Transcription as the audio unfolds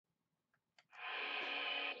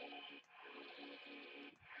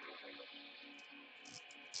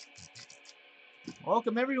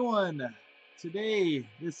Welcome everyone. Today,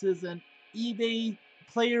 this is an eBay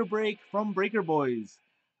player break from Breaker Boys.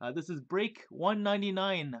 This is break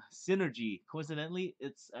 199 Synergy. Coincidentally,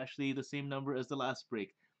 it's actually the same number as the last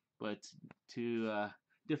break, but to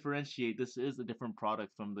differentiate, this is a different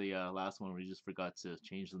product from the last one. We just forgot to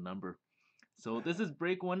change the number. So this is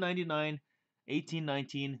break 199,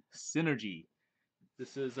 1819 Synergy.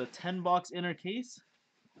 This is a 10 box inner case.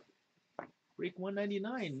 Break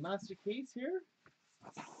 199 master case here.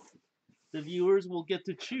 The viewers will get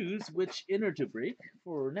to choose which inner to break.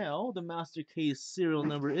 For now, the master case serial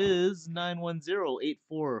number is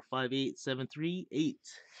 910-8458-738.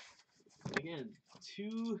 Again,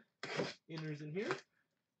 two inners in here.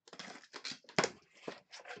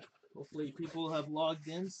 Hopefully people have logged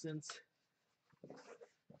in since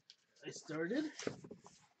I started.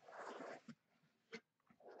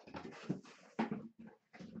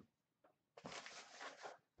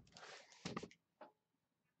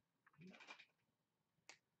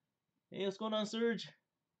 Hey, what's going on, Serge?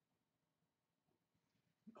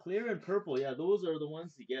 Clear and purple, yeah, those are the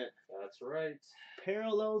ones to get. That's right.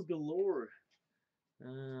 Parallels galore.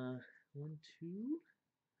 One, two,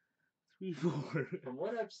 three, four. From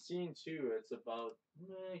what I've seen too, it's about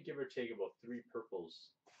give or take about 3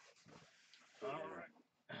 purples. Alright.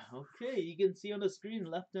 Okay, you can see on the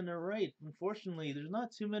screen left and the right. Unfortunately, there's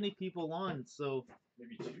not too many people on, so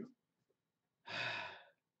Maybe 2.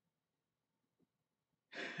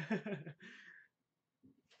 Okay,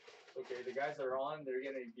 the guys that are on, they're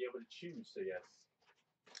gonna be able to choose, I guess.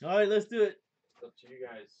 Alright, let's do it. It's up to you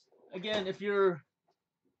guys. Again, if you're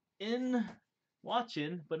in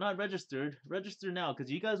watching but not registered, register now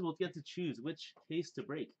because you guys will get to choose which case to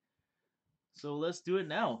break. So let's do it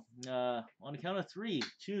now. On the count of 3,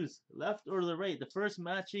 choose left or the right. The first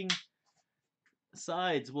matching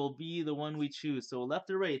sides will be the one we choose. So left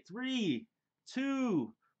or right. 3,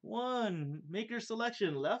 2, 1. Make your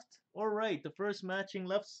selection. Left or right. The first matching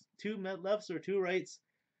lefts, 2 lefts or 2 rights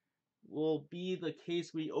will be the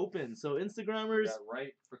case we open. So Instagrammers,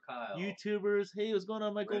 right for Kyle. YouTubers. Hey, what's going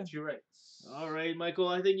on, Michael? Red 2 rights. All right, Michael.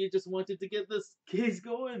 I think you just wanted to get this case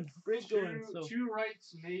going, break going. So 2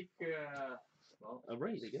 rights make well, a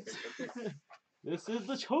right, I guess. This is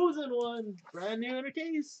the chosen one. Brand new inner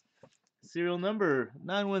case. Serial number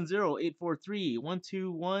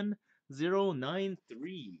 910-843-121093.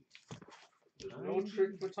 There's no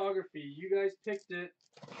trick photography. You guys picked it.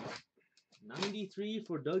 93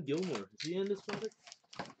 for Doug Gilmore. Is he in this product?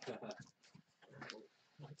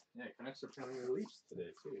 Yeah, Canucks are playing the Leafs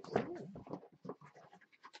today too. Oh.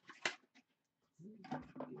 You can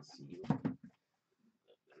see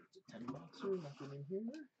there's a 10 boxer, nothing in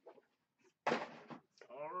here.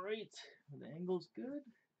 Alright, the angle's good.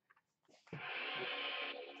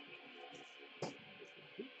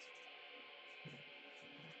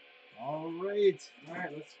 Alright,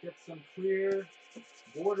 let's get some clear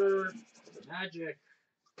border magic.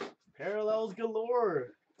 parallels galore.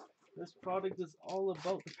 This product is all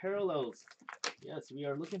about the parallels. Yes, we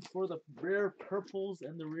are looking for the rare purples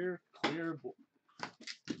and the rare clear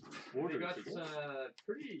borders. They got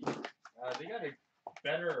pretty. They got a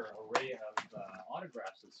better array of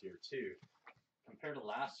autographs this year too, compared to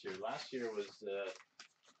last year. Last year was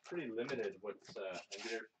pretty limited. And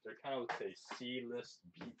they're kind of say C list,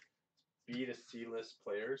 B to C list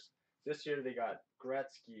players. This year they got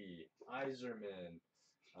Gretzky, Yzerman.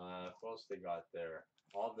 Who else they got there?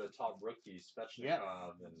 All the top rookies,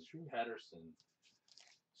 Svechnikov and Patterson.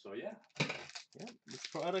 So yeah. Yeah, this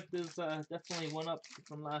product is definitely one up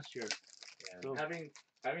from last year. Yeah, so having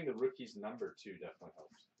the rookies number too definitely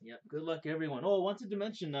helps. Yep. Good luck, everyone. Oh, I wanted to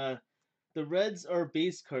mention the reds are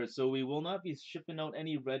base cards, so we will not be shipping out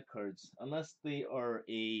any red cards unless they are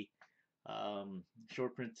a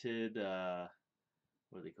short printed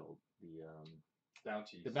what are they called? The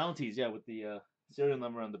bounties. The bounties, yeah, with the serial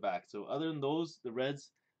number on the back. So other than those, the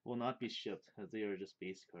reds will not be shipped as they are just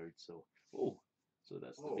base cards. So so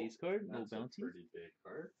that's the base card, no bounty. That's a pretty big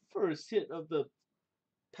card. First hit of the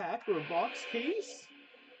pack or box case,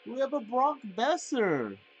 we have a Brock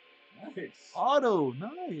Besser. Nice. Auto,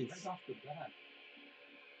 nice. Right off the bat.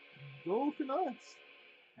 Go Canucks.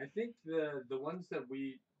 I think the ones that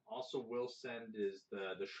we also will send is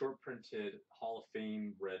the short printed Hall of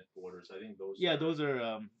Fame red borders. I think those. Yeah, those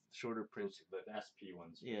are shorter prints. The SP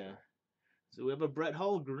ones. Yeah. Sure. So we have a Brett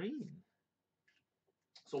Hull green.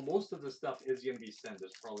 So most of the stuff is going to be sent.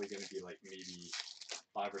 There's probably going to be like maybe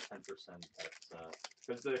 5 or 10%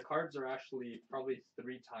 because the cards are actually probably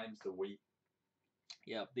 3 times the weight.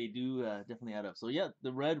 Yeah, they do definitely add up. So yeah,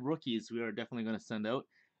 the red rookies we are definitely going to send out.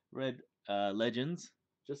 Red legends,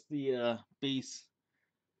 just the base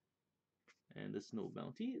And this no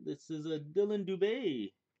bounty. This is a Dylan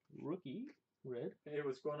Dubé rookie, red. Hey,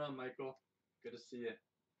 what's going on, Michael? Good to see you.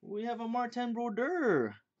 We have a Martin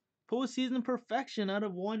Brodeur, postseason perfection out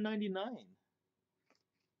of 199.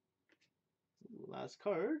 Last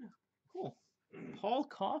card. Cool. Paul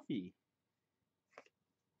Coffey.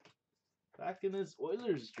 Back in his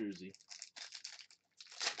Oilers jersey.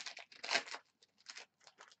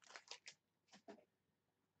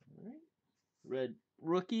 All right. Red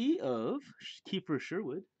rookie of Kiefer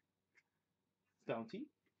Sherwood. Bounty.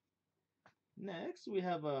 Next, we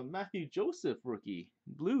have a Matthew Joseph rookie,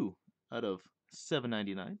 blue, out of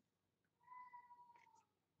 799.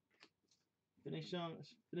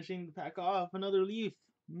 Finishing the pack off, another Leaf,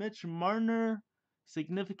 Mitch Marner,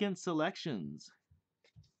 significant selections.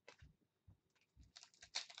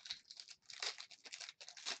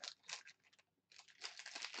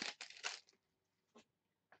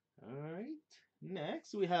 All right.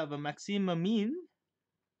 Next, we have a Maxime Amin,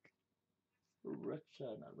 not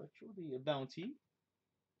retro, the bounty.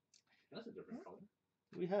 That's a different color.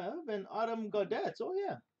 We have an Autumn Gaudette. Oh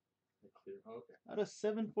yeah. Clear. Oh, okay. Out of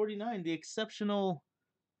 749, the exceptional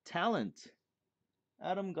talent,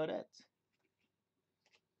 Adam Gaudette.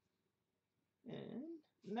 And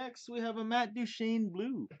next we have a Matt Duchene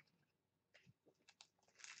blue.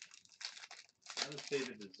 I would say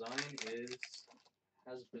the design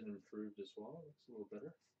has been improved as well. Looks a little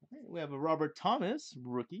better. Right, we have a Robert Thomas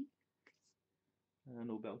rookie.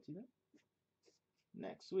 No bounty there.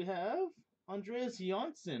 Next we have Andreas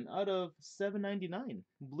Janssen out of 799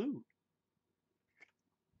 blue.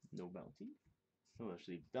 No bounty. Oh,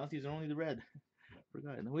 actually, bounties are only the red.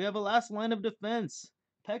 Forgot. We have a last line of defense,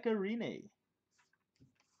 Pekka Rinne.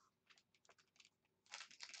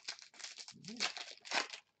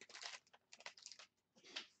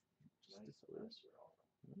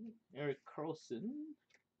 Eric Carlson,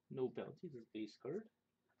 no bounties, his base card.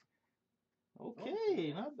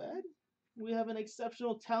 Okay, not bad. We have an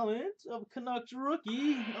exceptional talent of Canucks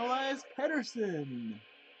rookie, Elias Pettersson,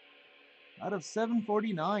 out of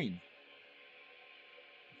 749.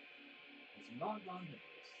 It's not gone hit.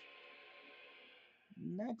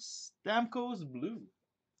 Next, Stamkos blue.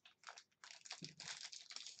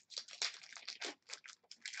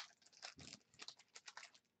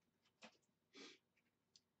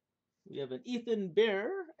 We have an Ethan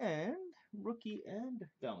Bear and rookie and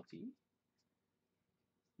bounty.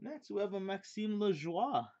 Next, we have a Maxime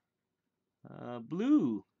Lajoie,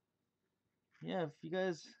 blue. Yeah, if you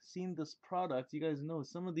guys seen this product, you guys know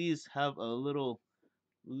some of these have a little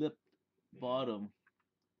lip bottom.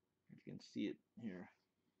 You can see it here,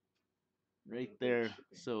 right there.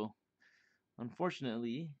 So,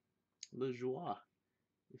 unfortunately, Lajoie.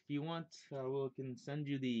 If you want, we can send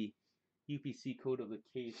you the UPC code of the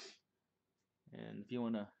case. And if you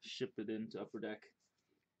want to ship it into Upper Deck,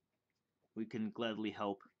 we can gladly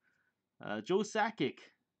help. Joe Sakic,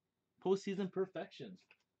 postseason perfection.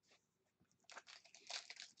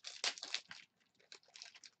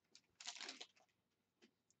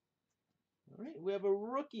 All right, we have a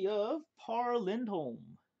rookie of Par Lindholm,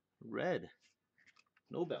 red,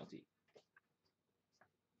 no bounty.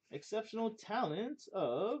 Exceptional talent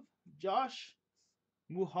of Josh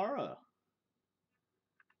Mahura.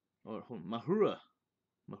 Or Mahura.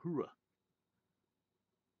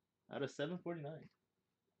 Out of 749.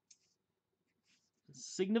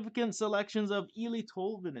 Significant selections of Eeli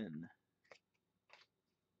Tolvanen.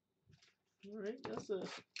 Alright, that's a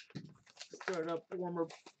start up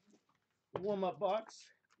warm up box.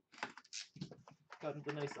 Got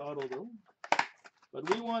the nice auto though. But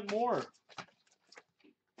we want more.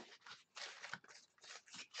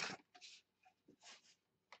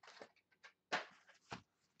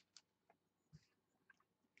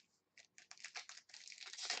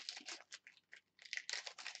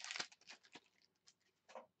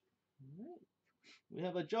 We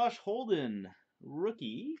have a Josh Holden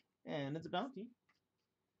rookie, and it's a bounty.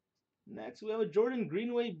 Next, we have a Jordan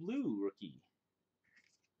Greenway blue rookie.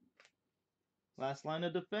 Last line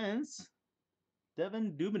of defense,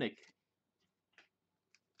 Devin Dubnyk.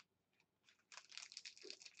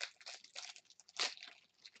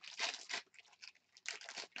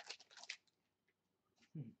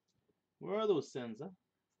 Where are those Senza?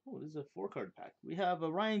 Oh, this is a 4-card pack. We have a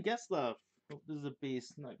Ryan Getzlaf. Hope this is a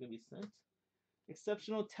base, not going to be sent.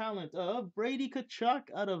 Exceptional talent of Brady Tkachuk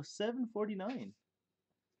out of 749.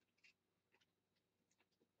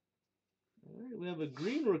 All right, we have a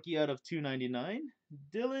green rookie out of 299,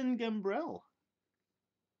 Dylan Gambrell.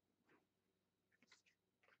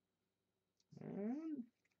 And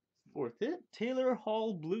fourth hit, Taylor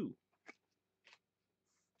Hall blue.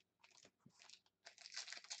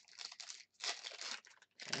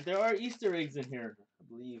 There are Easter eggs in here, I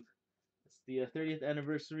believe. It's the 30th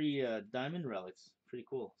anniversary diamond relics. Pretty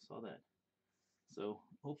cool. Saw that. So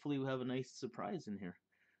hopefully we have a nice surprise in here.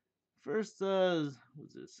 First,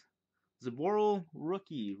 what's this? Zaboral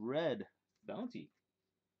rookie red bounty.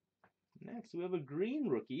 Next, we have a green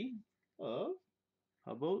rookie of,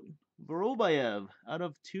 how about Vorobayev out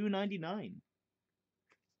of 299.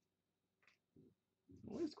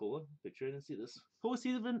 Oh, that's cool. Picture, I didn't see this.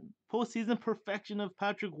 Postseason perfection of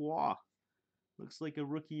Patrick Waugh. Looks like a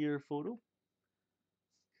rookie year photo.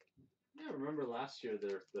 Yeah, I remember last year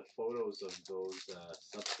the photos of those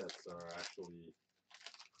subsets are actually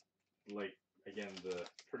like again the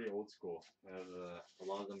pretty old school. I have a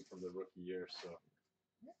lot of them from the rookie year, so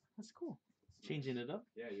Yeah, that's cool. Changing it up.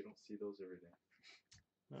 Yeah, you don't see those every day.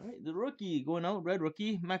 All right, the rookie going out, red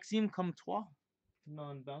rookie, Maxime Comtois.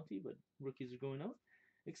 Non-bounty, but rookies are going out.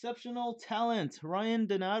 Exceptional talent, Ryan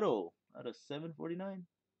Donato out of 749.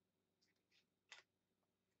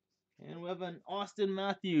 And we have an Austin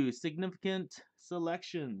Matthews, significant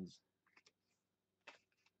selections.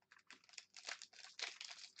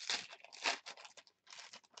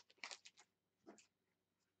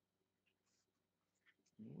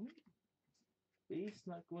 Base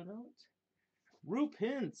not going out. Roop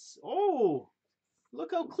Hintz. Oh,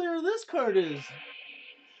 look how clear this card is.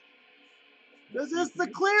 This is the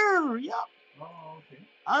clear. Yep. Oh, okay.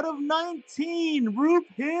 Out of 19, Roop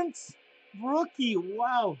Hintz, rookie.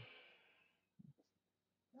 Wow.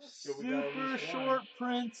 So we got at Super least one. short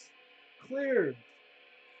print, clear.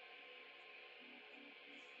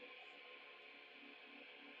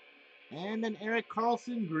 And an Eric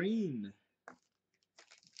Carlson green.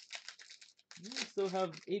 We still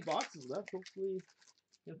have 8 boxes left. Hopefully,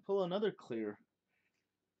 we can pull another clear.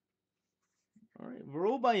 All right,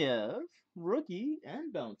 Vorobayev, rookie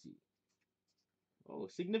and bounty. Oh,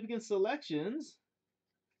 significant selections.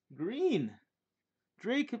 Green.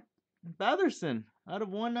 Drake Batherson out of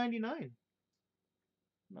 199.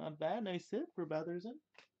 Not bad. Nice hit for Batherson.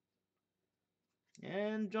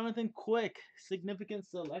 And Jonathan Quick, significant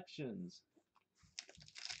selections.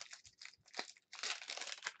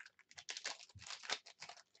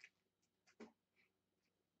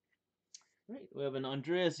 Right, we have an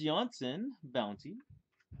Andreas Janssen bounty.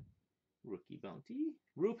 Rookie bounty.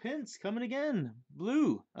 Roop Hintz coming again.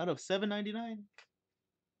 Blue out of 799.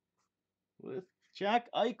 With Jack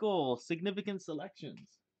Eichel, significant selections.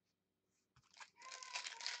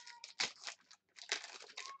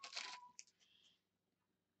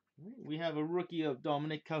 Right, we have a rookie of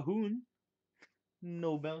Dominic Cahoon.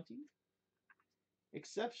 No bounty.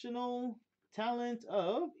 Exceptional talent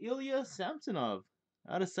of Ilya Samsonov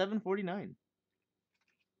out of 749.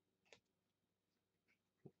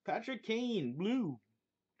 Patrick Kane, blue.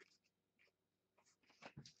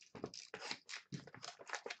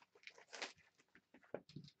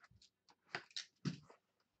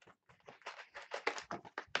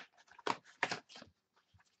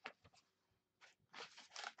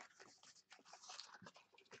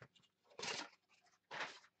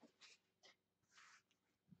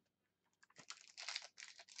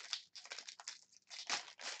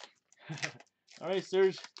 All right,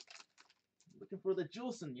 Serge. Looking for the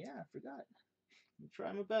Juleson. Yeah, I forgot. I'm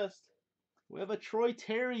trying my best. We have a Troy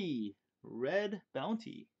Terry, red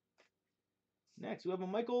bounty. Next, we have a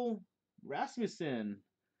Michael Rasmussen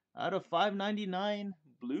out of 599,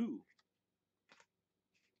 blue.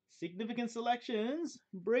 Significant selections,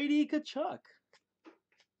 Brady Kachuk.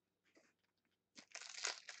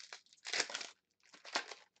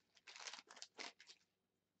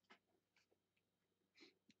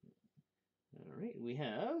 All right, we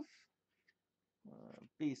have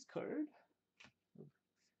base card.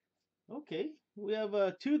 Okay, we have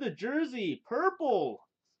to the jersey, purple.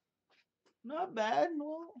 Not bad.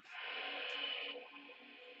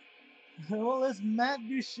 Well, it's Matt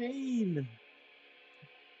Duchene.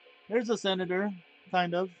 There's a senator,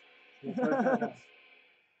 kind of.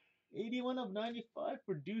 81 of 95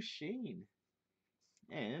 for Duchene.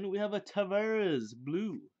 And we have a Tavares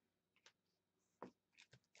blue.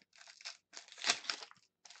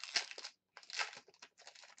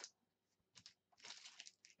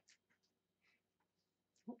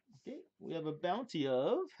 Okay, we have a bounty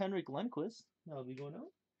of Henrik Lundqvist. That'll be going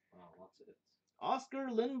out. Wow, lots of hits. Oscar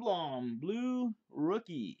Lindblom, blue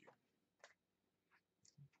rookie.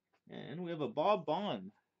 And we have a Bob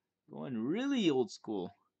Bond, going really old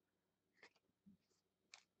school.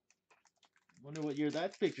 Wonder what year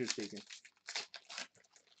that picture's taken.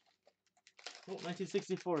 Oh,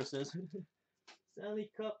 1964 it says.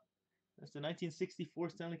 Stanley Cup. That's the 1964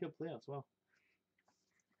 Stanley Cup playoffs. Wow.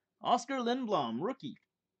 Oscar Lindblom, rookie.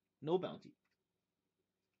 No bounty.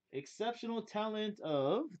 Exceptional talent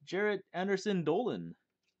of Jarrett Anderson Dolan.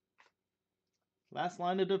 Last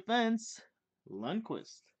line of defense,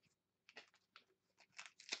 Lundqvist.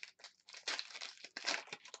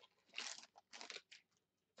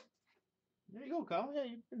 There you go, Kyle. Yeah,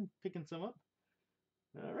 you've been picking some up.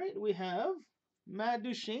 All right, we have Matt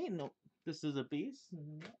Duchene. No, this is a base.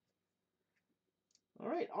 All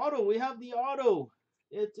right, auto. We have the auto.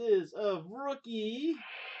 It is of rookie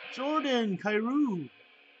Jordan Kyrou.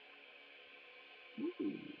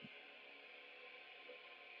 Ooh.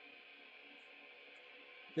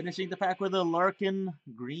 Finishing the pack with a Larkin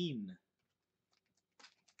green.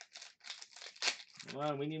 Come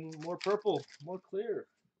on, we need more purple, more clear.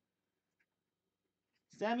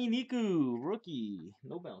 Sami Niku, rookie,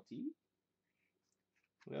 no bounty.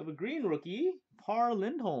 We have a green rookie, Par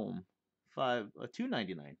Lindholm,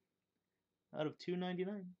 299 out of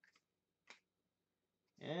 299.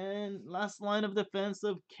 And last line of defense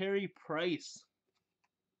of Carey Price.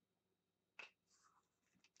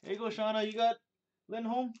 There you go, Shauna. You got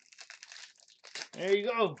Lindholm. There you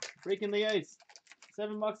go. Breaking the ice.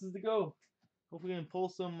 7 boxes to go. Hopefully we can pull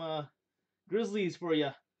some Grizzlies for you.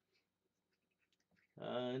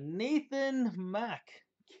 Nathan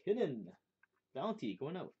MacKinnon. Bounty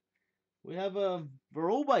going out. We have a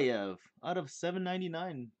Vorobayev out of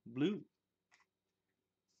 799 blue.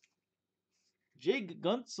 Jake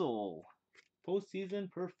Gunsel. Postseason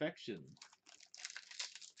perfection.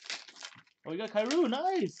 Oh, we got Kyrou.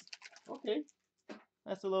 Nice. Okay.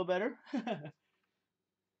 That's a little better.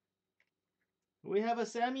 We have a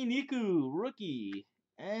Sami Niku rookie.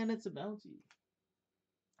 And it's a bounty.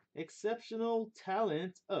 Exceptional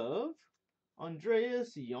talent of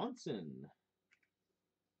Andreas Johnsson.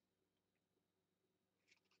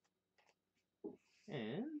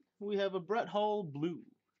 And we have a Brett Hull blue.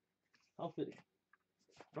 How fitting.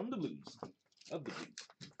 From the Blues. Of the Blues.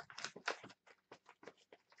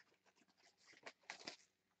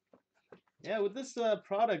 Yeah, with this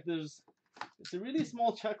product, it's a really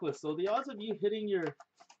small checklist, so the odds of you hitting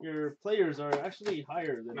your players are actually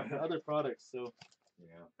higher than other products. So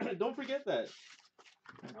Yeah. don't forget that.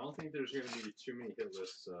 I don't think there's going to be too many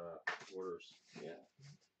hitless orders. Yeah.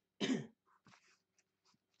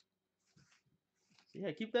 So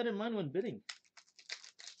yeah, keep that in mind when bidding.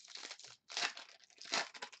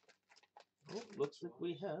 Oh, looks like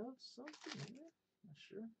we have something here. Not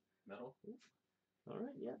sure. Metal. All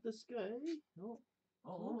right, yeah, this guy. Oh,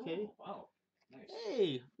 Oh, okay. Wow. Nice.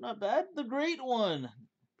 Hey, not bad. The great one.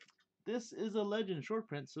 This is a legend short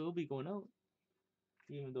print, so it'll be going out,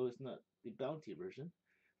 even though it's not the bounty version.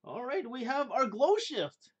 All right, we have our glow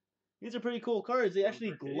shift. These are pretty cool cards. They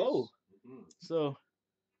actually glow. Mm-hmm. So,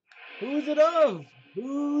 who's it of?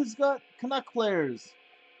 Who's got Canuck players?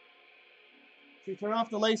 Should we turn off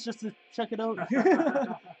the lights just to check it out?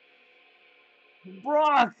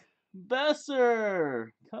 Brock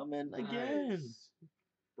Besser coming again. Nice.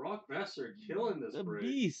 Brock Besser killing this The break.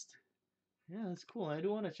 beast. Yeah, that's cool. I do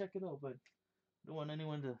want to check it out, but I don't want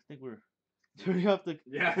anyone to think we're turning off the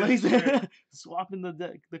lights. Swapping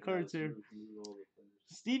the cards here.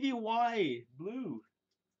 Stevie Y, blue.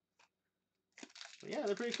 But yeah,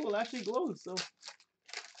 they're pretty cool. It actually glows, so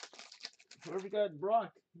whoever got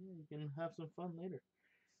Brock, yeah, you can have some fun later.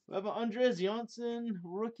 We have an Andres Janssen,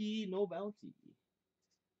 rookie, no bounty.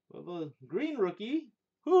 We have a green rookie.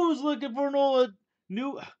 Who's looking for Noah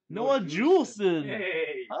Juleson?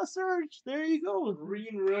 Hey! A search. There you go.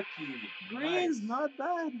 Green rookie. Green's Nice. not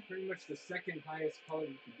bad. Pretty much the second highest color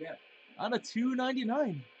you could get. On a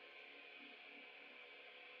 299.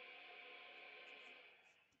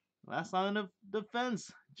 Last line of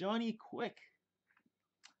defense, Johnny Quick.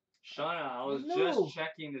 Shauna, I was just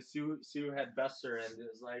checking to see who had Besser, and it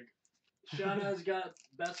was like, Shauna's got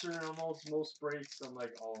Besser in almost most breaks. I'm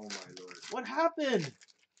like, oh my lord. What happened?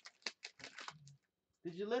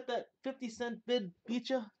 Did you let that 50-cent bid beat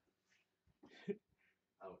you?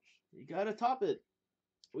 Ouch. You gotta top it.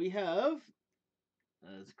 We have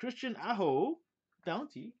Christian Aho,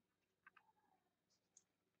 bounty.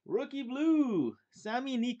 Rookie blue,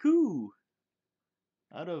 Sami Niku,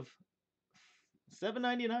 out of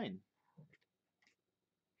 799.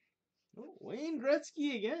 Oh, Wayne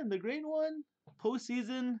Gretzky again, the great one.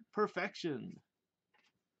 Postseason perfection.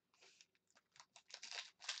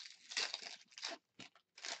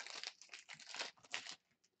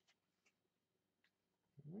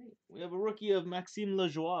 Right. We have a rookie of Maxime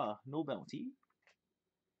Lajoie, no bounty.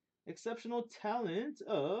 Exceptional talent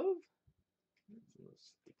of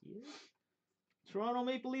Toronto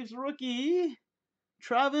Maple Leafs rookie,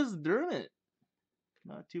 Travis Dermott.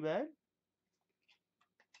 Not too bad.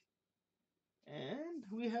 And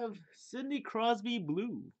we have Sidney Crosby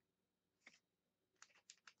blue.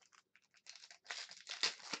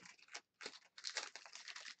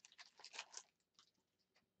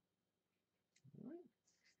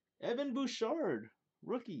 Evan Bouchard,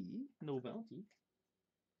 rookie, no bounty.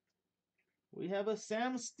 We have a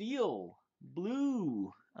Sam Steele,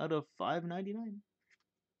 blue, out of 599.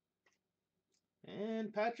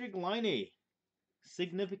 And Patrick Laine,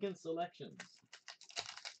 significant selections.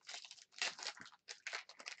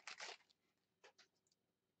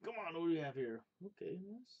 Come on, what do we have here? Okay,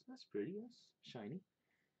 that's pretty. That's shiny.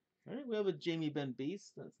 All right, we have a Jamie Benn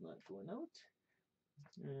base. That's not going out.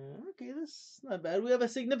 Okay, this is not bad. We have a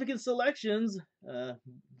significant selections.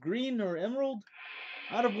 Green or emerald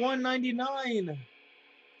out of 199.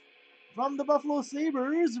 From the Buffalo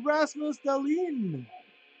Sabres, Rasmus Dahlin.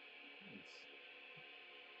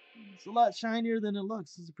 It's a lot shinier than it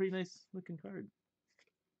looks. It's a pretty nice looking card.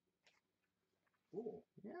 Cool.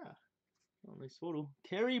 Yeah. Oh, nice photo.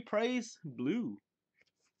 Carey Price, blue.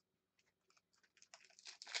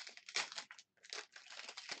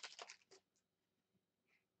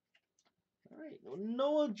 All right.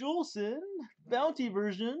 Noah Juulsen, bounty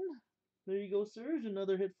version. There you go, Serge.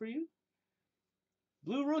 Another hit for you.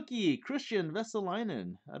 Blue rookie, Christian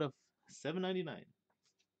Vesalainen out of 799.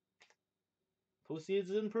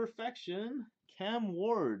 Postseason perfection, Cam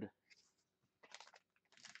Ward.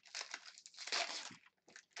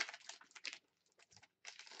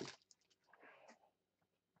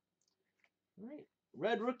 All right.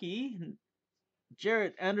 Red rookie,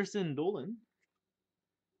 Jarrett Anderson Dolan.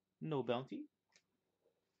 No bounty.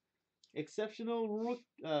 Exceptional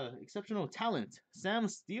talent, Sam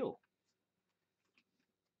Steele.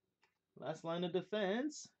 Last line of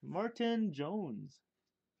defense, Martin Jones.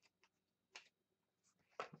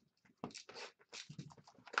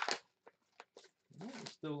 Oh, we're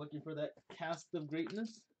still looking for that cast of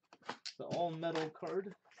greatness, the all metal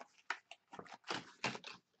card.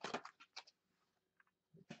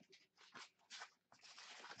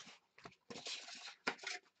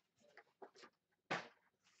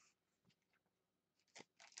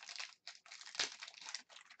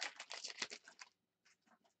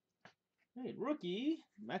 Hey, rookie,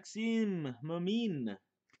 Maxime Mamin.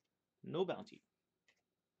 No bounty.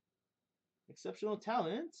 Exceptional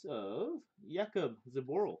talent of Jakub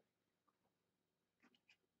Zboril.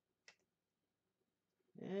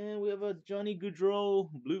 And we have a Johnny Gaudreau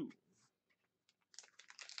blue.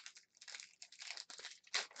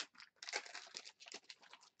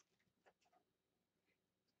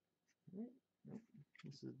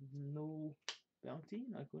 This is no bounty,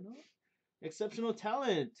 not going on. Exceptional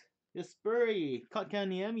talent, Jesperi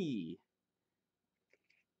Kotkaniemi.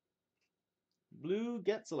 Blue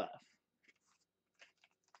Getzlaff.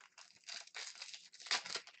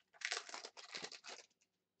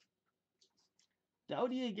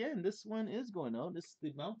 Dowdy again. This one is going out. This is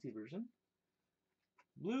the bounty version.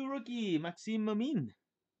 Blue rookie, Maxime Mamin.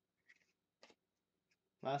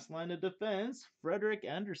 Last line of defense, Frederick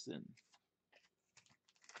Anderson.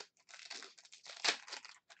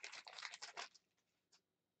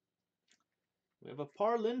 We have a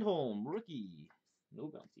Par Lindholm, rookie. No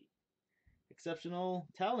bounty. Exceptional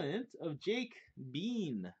talent of Jake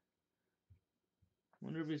Bean.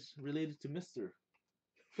 Wonder if it's related to Mr.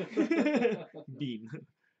 Bean.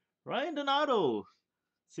 Ryan Donato.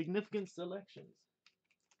 Significant selections.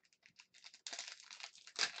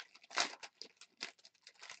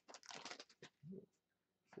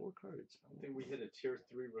 Four cards. I don't think we hit a tier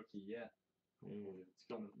 3 rookie yet. It's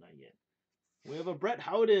coming. Not yet. We have a Brett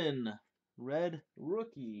Howden. Red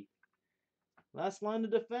rookie. Last line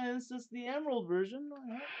of defense is the Emerald version. All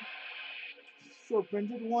right. Short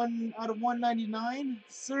printed, 1 out of 199.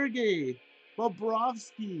 Sergei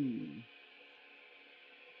Bobrovsky.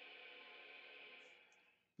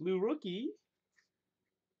 Blue rookie.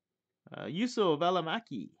 Juuso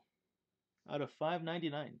Valimaki. Out of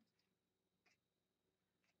 599.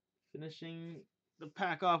 Finishing the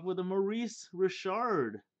pack off with a Maurice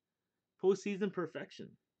Richard. Postseason perfection.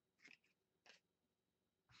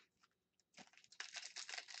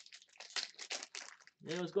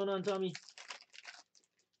 Yeah, what's going on, Tommy?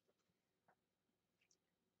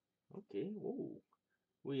 Okay, whoa.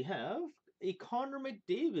 We have a Connor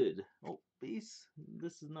McDavid. Oh, base.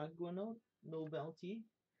 This is not going out. No bounty.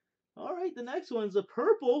 All right, the next one's a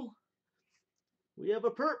purple. We have a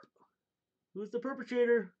perp. Who's the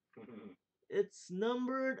perpetrator? It's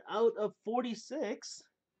numbered out of 46.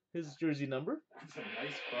 His jersey number. That's a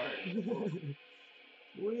nice card.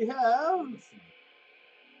 We have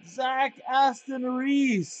Zach Aston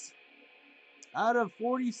Reese. Out of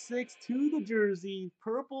 46 to the jersey.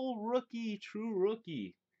 Purple rookie, true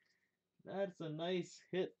rookie. That's a nice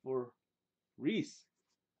hit for Reese.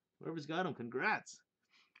 Whoever's got him, congrats.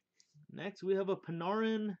 Next, we have a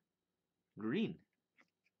Panarin green.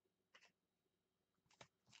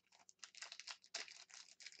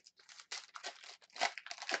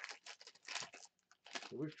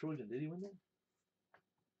 Where's Trojan? Did he win that?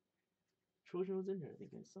 Trojan was in here. I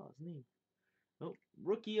think I saw his name. Oh,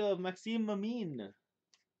 rookie of Maxime Amin.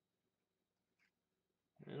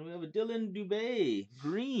 And we have a Dylan Dubé.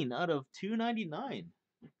 Green out of 299.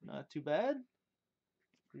 Not too bad.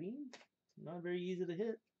 Green. Not very easy to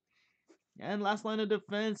hit. And last line of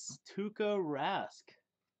defense, Tuukka Rask.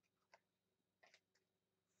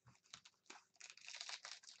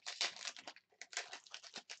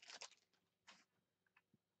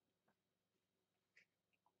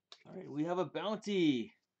 All right, we have a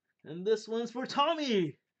bounty. And this one's for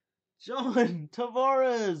Tommy. John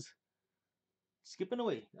Tavares. Skipping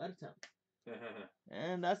away, out of town.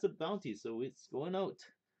 And that's a bounty, so it's going out.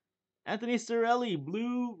 Anthony Cirelli,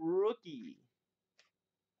 blue rookie.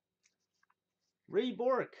 Ray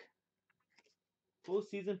Bork,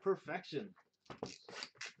 postseason perfection.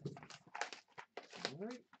 All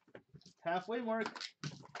right, halfway mark.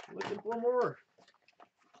 Looking for more.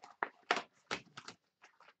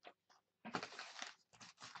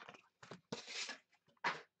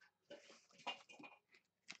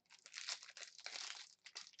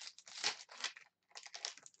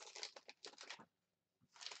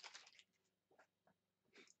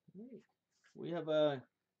 We have a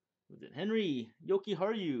Henry Yoki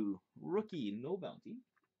Haru, rookie, no bounty.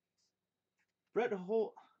 Brett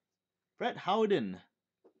Howden,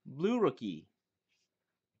 blue rookie.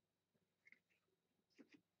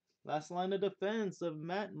 Last line of defense of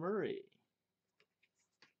Matt Murray.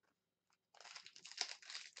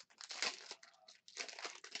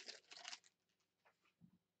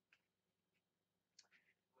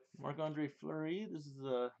 Marc-Andre Fleury, this is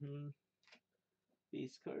a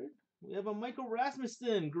base card. We have a Michael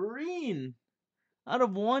Rasmussen, green, out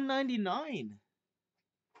of 199.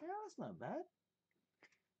 Yeah, that's not bad.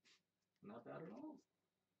 Not bad at all.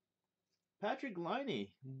 Patrick Laine,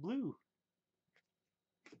 blue.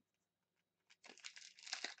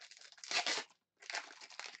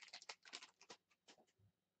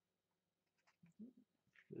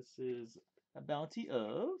 This is a bounty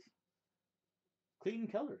of Clayton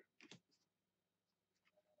Keller.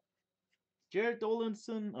 Jarrett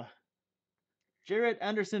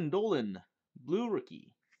Anderson Dolan, blue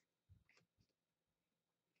rookie.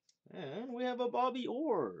 And we have a Bobby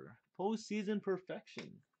Orr, postseason perfection.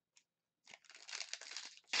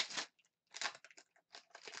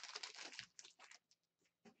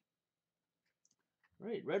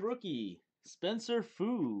 Right, red rookie, Spencer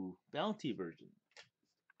Fu, bounty version.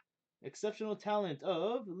 Exceptional talent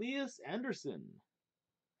of Elias Anderson.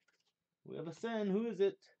 We have a Sen, who is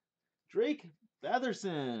it? Drake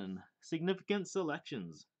Batherson, significant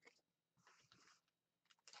selections.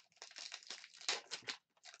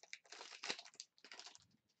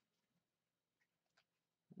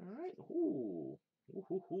 All right. Ooh.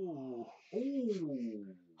 Ooh, ooh,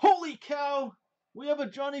 ooh. Holy cow! We have a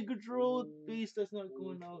Johnny Gaudreau base that's not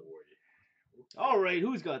going out. All right,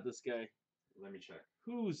 who's got this guy? Let me check.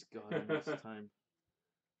 Who's got him this time?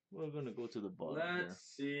 We're gonna go to the bottom here. Let's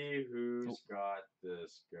see who's got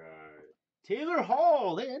this guy. Taylor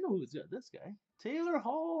Hall. Hey, I know who's got this guy. Taylor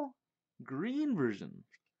Hall, green version.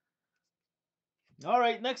 All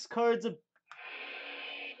right, next card's a.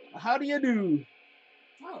 How do you do?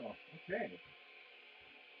 Oh, okay.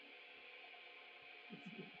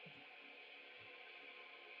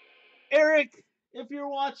 Eric, if you're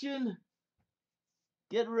watching,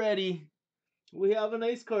 get ready. We have a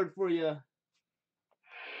nice card for you.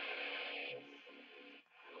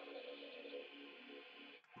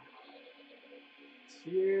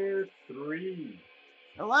 Tier 3.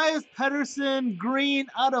 Elias Pettersson, green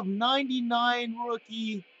out of 99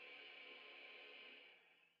 rookie.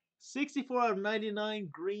 64 out of 99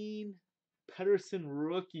 green Pettersson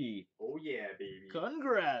rookie. Oh yeah, baby.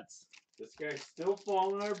 Congrats. This guy's still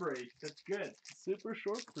following our breaks. That's good. Super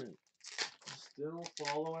short print. Still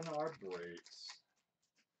following our breaks.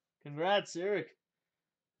 Congrats, Eric.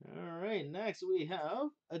 All right, next we have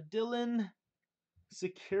a Dylan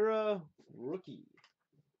Sekera rookie.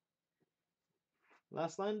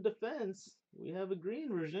 Last line of defense, we have a green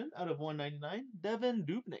version out of 199, Devin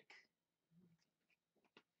Dubnyk.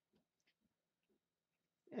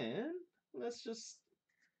 And let's just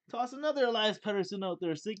toss another Elias Pettersson out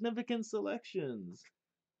there. Significant selections.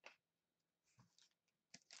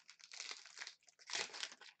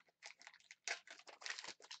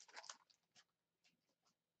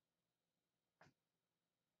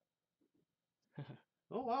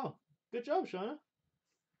 Oh, wow. Good job, Shauna.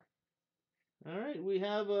 All right, we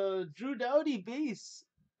have a Drew Doughty base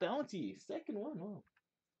bounty. Second one. Wow.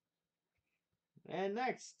 And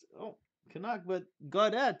next, oh, Canuck, but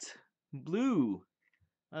Gaudette blue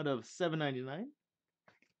out of 799.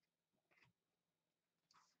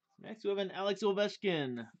 Next, we have an Alex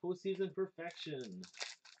Ovechkin, postseason perfection.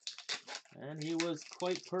 And he was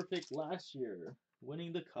quite perfect last year,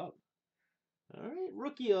 winning the cup. All right,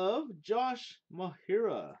 rookie of Josh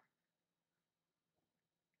Mahira.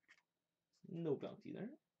 No bounty there.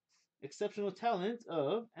 Exceptional talent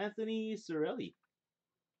of Anthony Cirelli.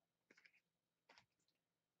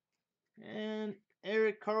 And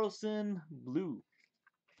Eric Carlson, blue.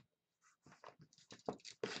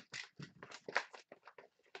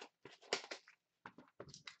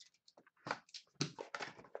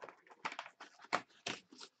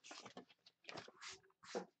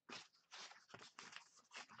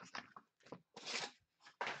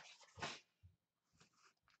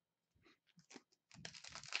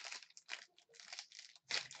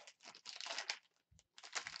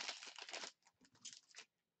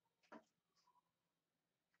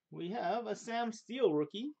 We have a Sam Steele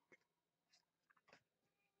rookie.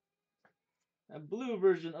 A blue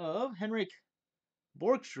version of Henrik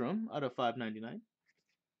Borgstrom out of 599.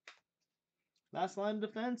 Last line of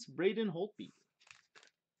defense, Braden Holtby.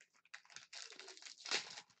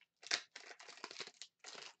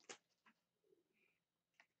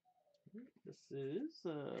 This is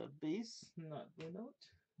base, not going out.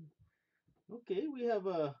 Okay, we have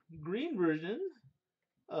a green version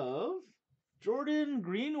of Jordan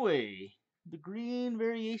Greenway. The green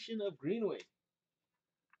variation of Greenway.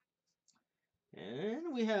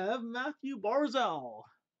 And we have Matthew Barzal.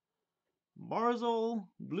 Barzal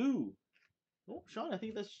blue. Oh, Sean, I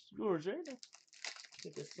think that's yours, right? I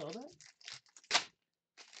think I saw that.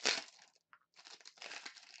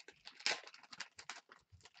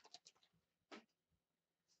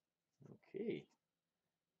 Okay.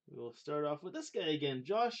 We'll start off with this guy again,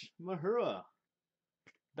 Josh Mahura.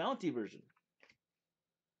 Bounty version.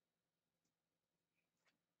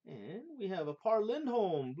 And we have a Par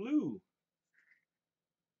Lindholm, blue.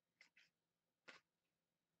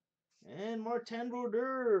 And Martin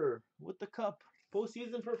Brodeur with the cup.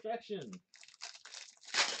 Postseason perfection.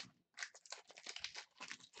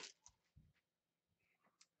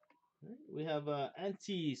 We have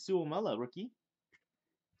Antti Suomela, rookie.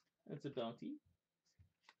 That's a bounty.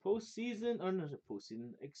 Postseason, or not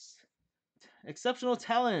postseason, exceptional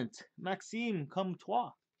talent, Maxime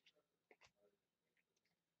Comtois.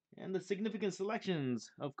 And the significant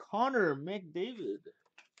selections of Connor McDavid.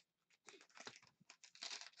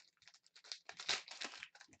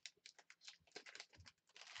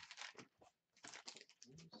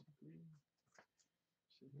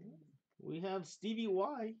 We have Stevie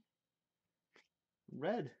Y.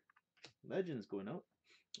 Red. Legends going out.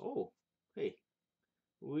 Oh, hey.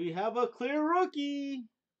 We have a clear rookie.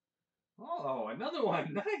 Oh, another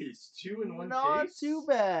one. Nice. 2 in 1 Not case. too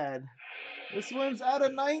bad. This one's out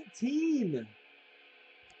of 19.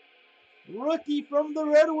 Rookie from the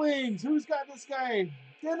Red Wings. Who's got this guy?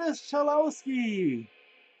 Dennis Chalowski.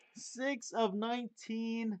 6 of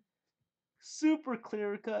 19. Super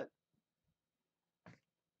clear cut.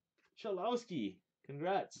 Chalowski.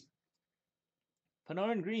 Congrats.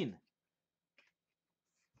 Panarin Green.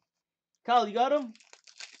 Kyle, you got him?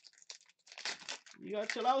 You got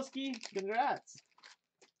Chalowski? Congrats.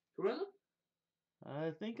 Who is it?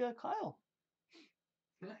 I think Kyle.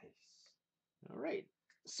 Nice. All right.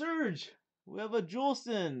 Surge. We have a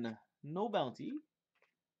Juleson. No bounty.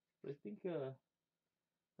 I think that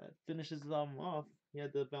finishes them off. He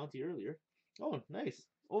had the bounty earlier. Oh, nice.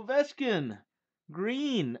 Ovechkin.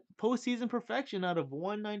 Green. Postseason perfection out of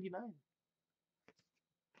 199.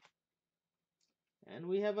 And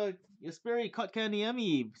we have a Jesperi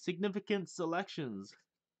Kotkaniemi. Significant selections.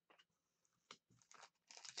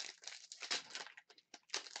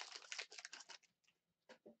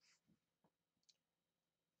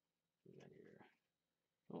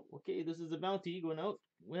 Oh, okay, this is a bounty going out.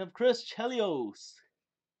 We have Chris Chelios.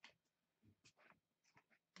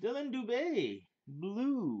 Dylan Dubé.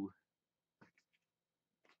 Blue.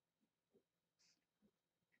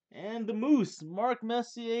 And the Moose, Mark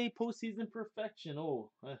Messier, postseason perfection.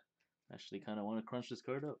 Oh, I actually kind of want to crunch this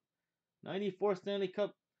card up. 94 Stanley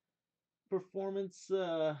Cup performance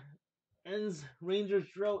ends Rangers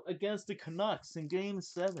drought against the Canucks in Game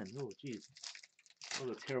 7. Oh, jeez. That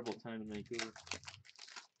was a terrible time in Vancouver.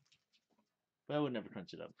 But I would never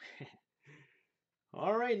crunch it up.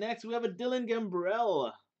 All right, next we have a Dylan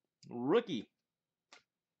Gambrell, rookie.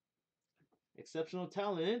 Exceptional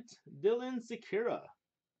talent, Dylan Sekera.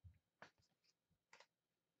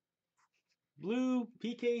 Blue,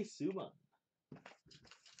 PK Subban.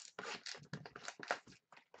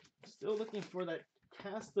 Still looking for that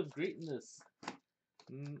cast of greatness.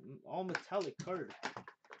 All metallic card.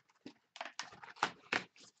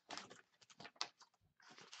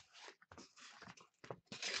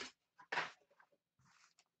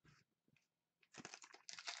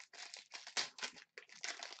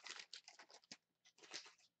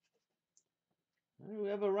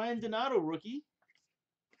 have a Ryan Donato rookie.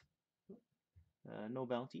 No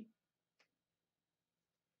bounty.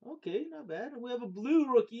 Okay, not bad. We have a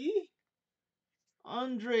blue rookie.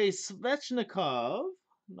 Andrei Svechnikov.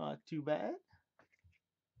 Not too bad.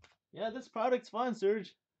 Yeah, this product's fun,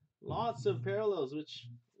 Serge. Lots of parallels, which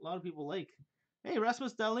a lot of people like. Hey,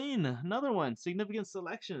 Rasmus Dahlin, another one. Significant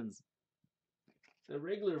selections. The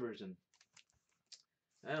regular version.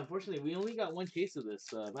 And unfortunately, we only got one case of this,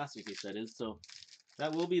 master case that is, so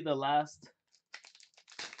that will be the last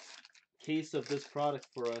case of this product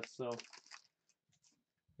for us. So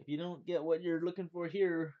if you don't get what you're looking for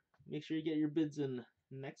here, make sure you get your bids in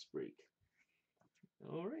next break.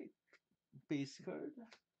 All right, base card.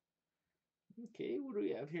 Okay, what do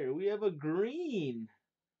we have here? We have a green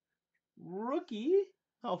rookie.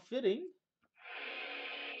 How fitting.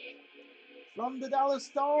 From the Dallas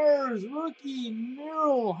Stars, rookie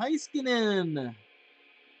Miro Heiskanen.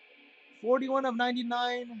 41 of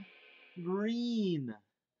 99, green.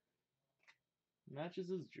 Matches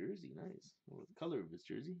his jersey, nice. Well, the color of his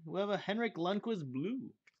jersey. We have a Henrik Lundqvist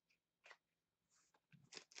blue.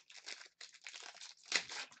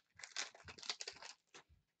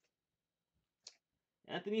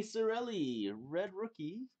 Anthony Cirelli, red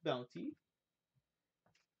rookie, bounty.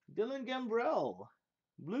 Dylan Gambrell,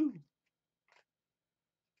 blue.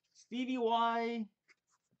 Stevie Y,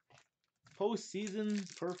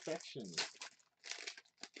 postseason perfection.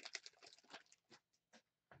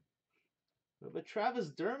 We have a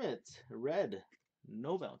Travis Dermott, red,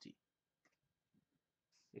 no bounty.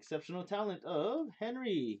 Exceptional talent of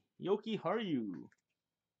Henry Jokiharju.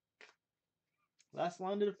 Last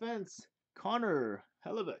line of defense, Connor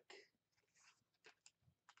Hellebuyck.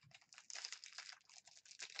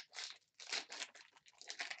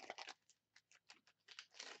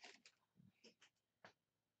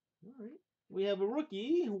 All right. We have a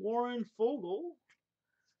rookie, Warren Fogle.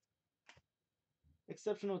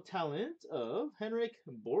 Exceptional talent of Henrik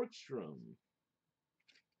Borgstrom.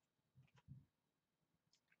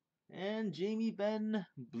 And Jamie Benn,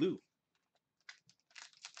 blue.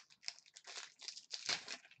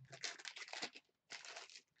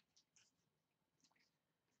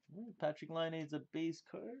 Patrick Laine is a base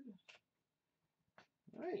card.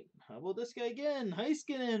 All right, how about this guy again?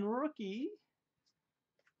 Heiskanen, rookie.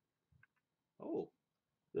 Oh,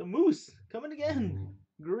 the Moose coming again.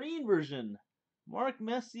 Green version. Mark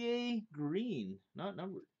Messier, green, not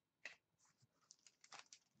numbered.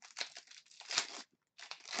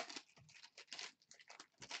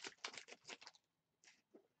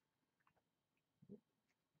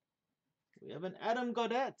 We have an Adam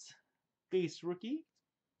Gaudette, base rookie.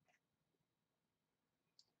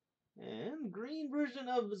 And green version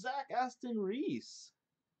of Zach Aston Reese.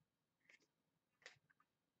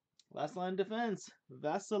 Last line defense,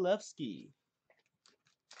 Vasilevsky.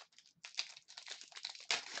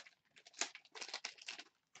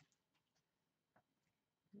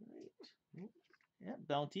 Right. Yeah,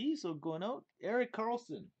 bounty, so going out, Erik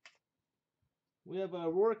Karlsson. We have a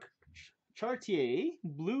Rourke Chartier,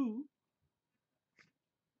 blue.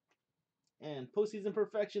 And postseason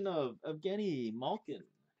perfection of Evgeny Malkin.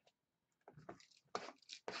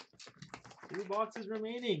 2 boxes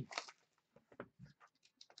remaining.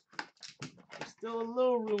 There's still a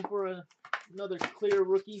little room for another clear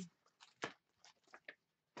rookie.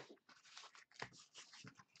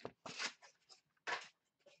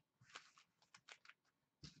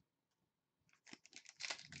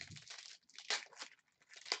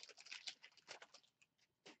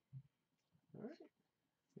 All right.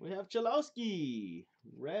 We have Chalowski,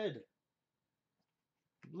 red.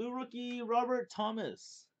 Blue rookie, Robert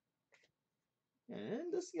Thomas.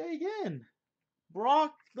 And this guy again,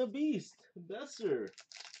 Brock the Beast, Besser.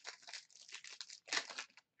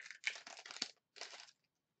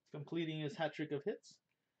 Completing his hat trick of hits.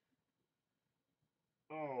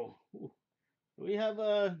 Oh, we have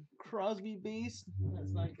a Crosby Beast.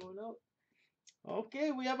 That's not going out.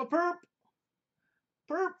 Okay, we have a Perp.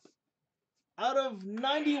 Perp out of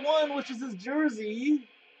 91, which is his jersey.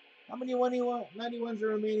 How many 91s are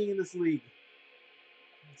remaining in this league?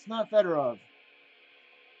 It's not Fedorov.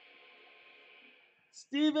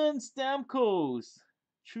 Steven Stamkos,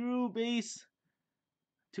 true base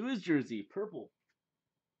to his jersey, purple.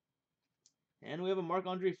 And we have a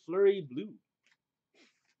Marc-Andre Fleury blue.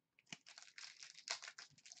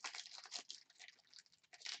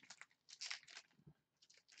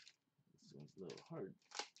 This one's a little hard.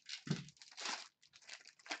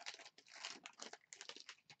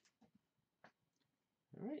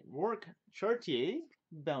 All right, Rourke Chartier,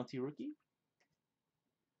 bounty rookie.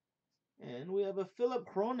 And we have a Philip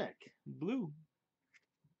Hronek, blue.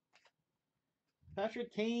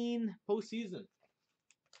 Patrick Kane postseason.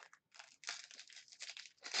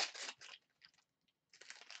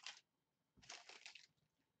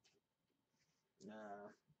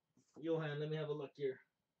 Johan, let me have a look here.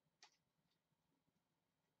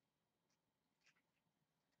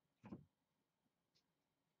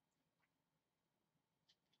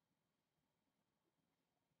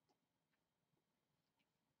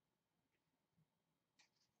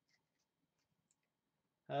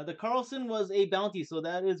 The Carlson was a bounty, so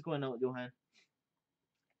that is going out, Johan.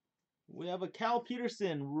 We have a Cal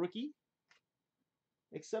Peterson rookie.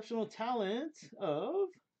 Exceptional talent of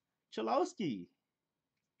Chalowski.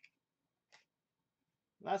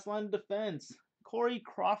 Last line of defense, Corey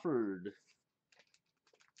Crawford.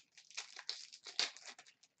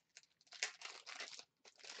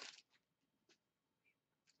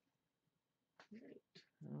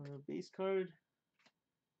 Base card.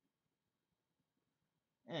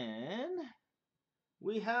 And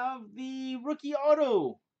we have the rookie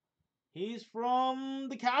auto. He's from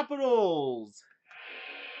the Capitals.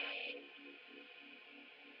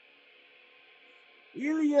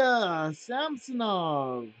 Ilya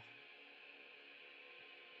Samsonov.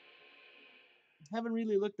 Haven't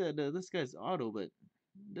really looked at this guy's auto, but it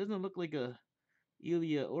doesn't look like a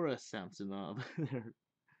Ilya or a Samsonov there.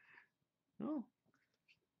 Oh,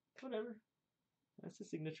 whatever. That's the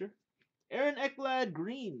signature. Aaron Ekblad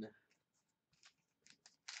green.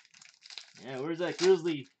 Yeah, where's that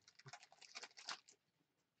Grizzly?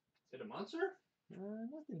 Is it a monster?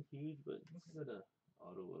 Nothing huge, but got a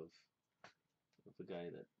auto of a guy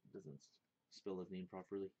that doesn't spell his name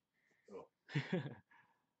properly. Oh.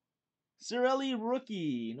 Cirelli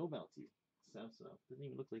rookie, no bounty. Samsonov doesn't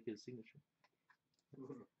even look like his signature.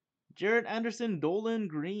 Jared Anderson Dolan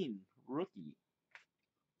green rookie.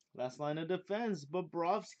 Last line of defense,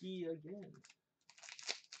 Bobrovsky again.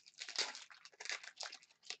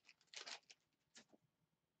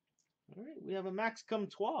 All right, we have a Max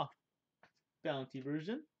Comtois bounty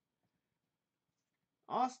version.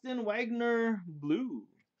 Austin Wagner blue.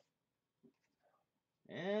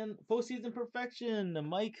 And postseason perfection,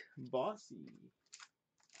 Mike Bossy.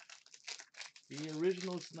 The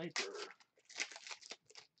original sniper.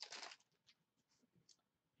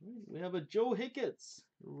 We have a Joe Hicketts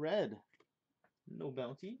red. No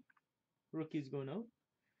bounty. Rookie's going out.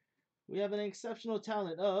 We have an exceptional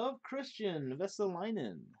talent of Christian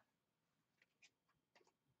Vesalainen.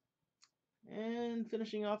 And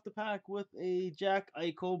finishing off the pack with a Jack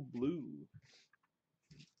Eichel blue.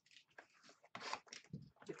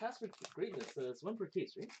 The pass for greatness, it's one per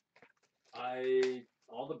case, right?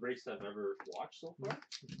 All the breaks I've ever watched so far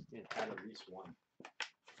had at least one.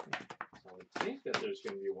 So I think that there's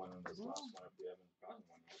going to be one on this last one if we haven't gotten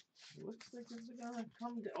one yet. Looks like it's gonna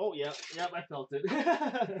come down. Oh, yeah, I felt it.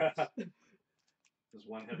 There's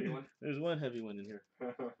one heavy one? There's one heavy one in here.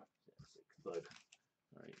 But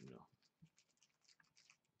alright, no.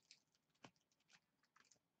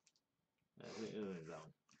 I think that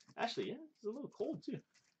one. Actually, yeah, it's a little cold too.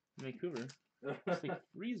 In Vancouver. It's like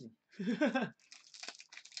freezing.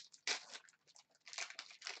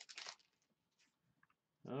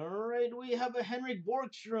 Alright, we have a Henrik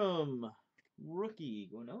Borgstrom rookie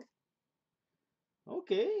going out.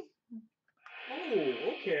 Okay. oh,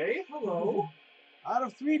 okay. Hello. Out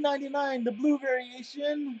of 399, the blue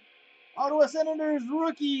variation. Ottawa Senators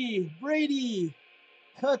rookie, Brady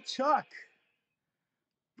Tkachuk.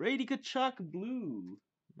 Brady Tkachuk blue.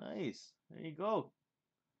 Nice. There you go.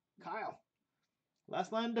 Kyle.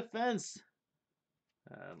 Last line defense.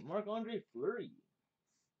 Marc-Andre Fleury.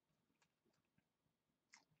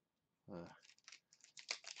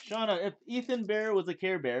 Shauna, if Ethan Bear was a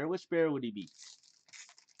Care Bear, which bear would he be?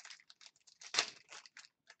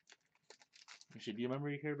 Actually, do you remember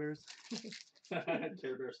your Care Bears?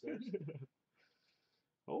 Care Bear stairs.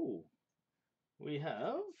 Oh. We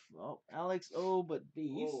have Alex O, but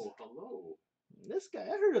Beast. Oh, hello. This guy,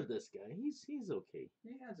 I heard of this guy. He's okay.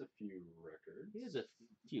 He has a few records. He has a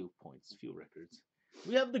few points, few records.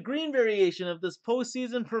 We have the green variation of this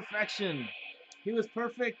postseason perfection. He was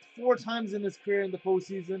perfect 4 times in his career in the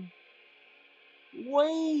postseason.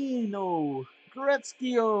 Wayno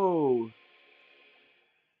Gretzky-o.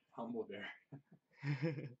 Humble Bear.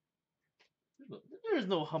 There's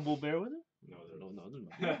no humble bear with it. No, there's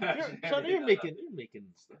not. Sean, you're making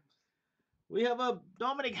stuff. We have a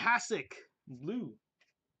Dominic Hasek blue.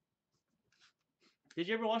 Did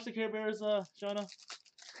you ever watch the Care Bears, Shauna?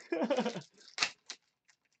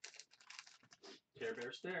 Care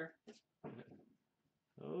Bear stare.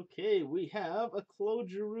 Okay, we have a Claude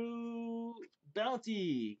Giroux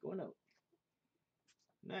bounty going out.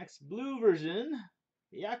 Next, blue version.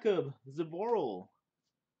 Jakub Zaboral.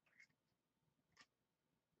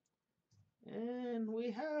 And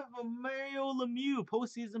we have a Mario Lemieux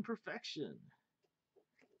postseason perfection.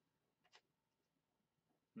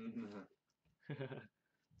 I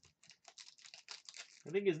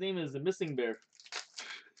think his name is the Missing Bear.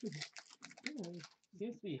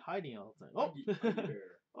 Seems to be hiding all the time. Oh, Huggy Bear.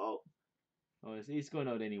 oh, he's going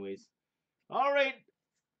out anyways. All right,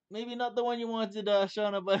 maybe not the one you wanted,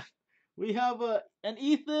 Shauna, but we have an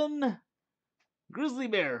Ethan Grizzly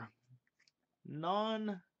Bear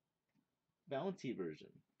non-bounty version.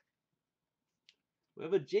 We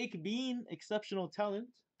have a Jake Bean exceptional talent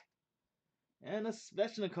and a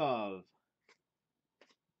Svechnikov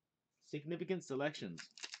significant selections.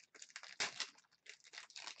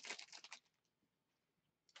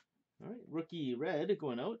 All right, rookie red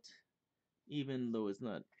going out, even though it's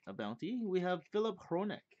not a bounty. We have Philip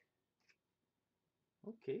Hronek.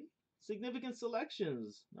 Okay, significant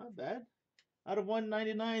selections, not bad. Out of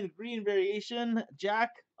 199, green variation,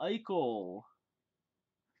 Jack Eichel.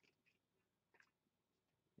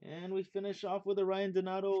 And we finish off with a Ryan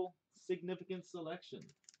Donato significant selection.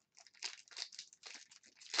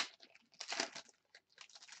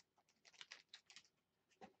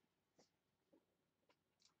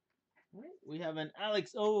 All right, we have an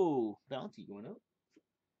Alex O bounty going out.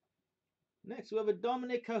 Next, we have a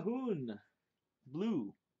Dominic Cahoon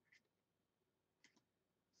blue.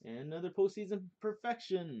 And another postseason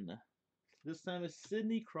perfection. This time it's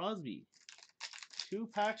Sidney Crosby. 2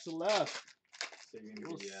 packs left. Saving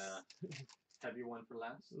the heavy one for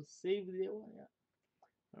last. We'll save the one, yeah.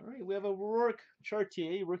 All right, we have a Rourke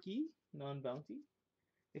Chartier rookie, non-bounty.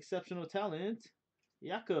 Exceptional talent,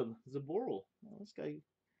 Jakub Zaboral. Oh, this guy has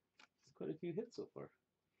quite a few hits so far.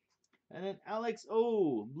 And then Alex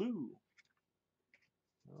O blue.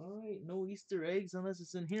 All right, no Easter eggs unless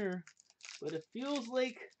it's in here, but it feels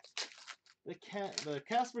like the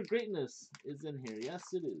Casper Greatness is in here.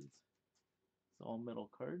 Yes, it is. It's all metal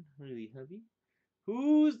card, really heavy.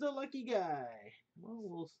 Who's the lucky guy? Well,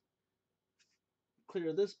 we'll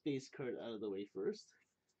clear this base card out of the way first.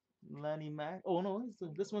 Lanny Mac. Oh no,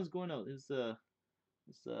 this one's going out. It's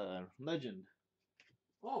legend.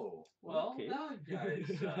 Oh, well, okay. that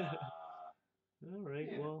guy's. All right,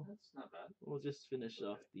 yeah, well, that's not bad. We'll just finish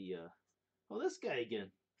off the. Oh, this guy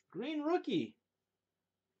again. Green rookie.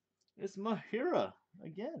 It's Mahira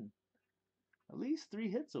again. At least 3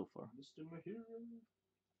 hits so far. Mr. Mahira.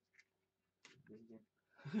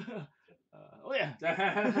 Oh yeah.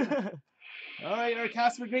 All right, our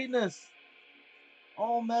Casper Greatness.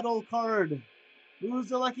 All metal card. Who's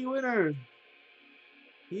the lucky winner?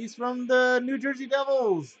 He's from the New Jersey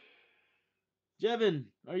Devils. Jevin,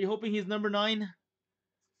 are you hoping he's number 9?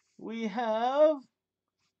 We have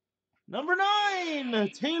number 9,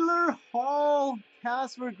 Taylor Hall,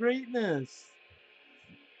 Casper Greatness.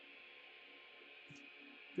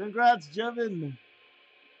 Congrats, Jevin.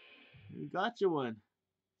 You got you one.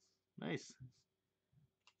 Nice.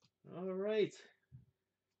 All right.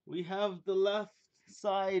 We have the left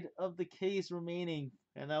side of the case remaining,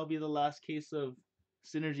 and that'll be the last case of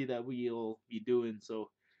Synergy that we'll be doing. So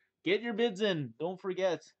get your bids in. Don't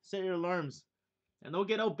forget, set your alarms, and don't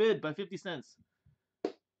get outbid by 50 cents.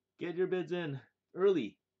 Get your bids in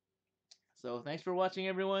early. So thanks for watching,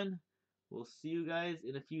 everyone. We'll see you guys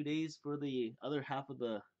in a few days for the other half of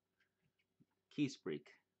the case break.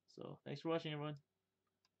 So thanks for watching, everyone.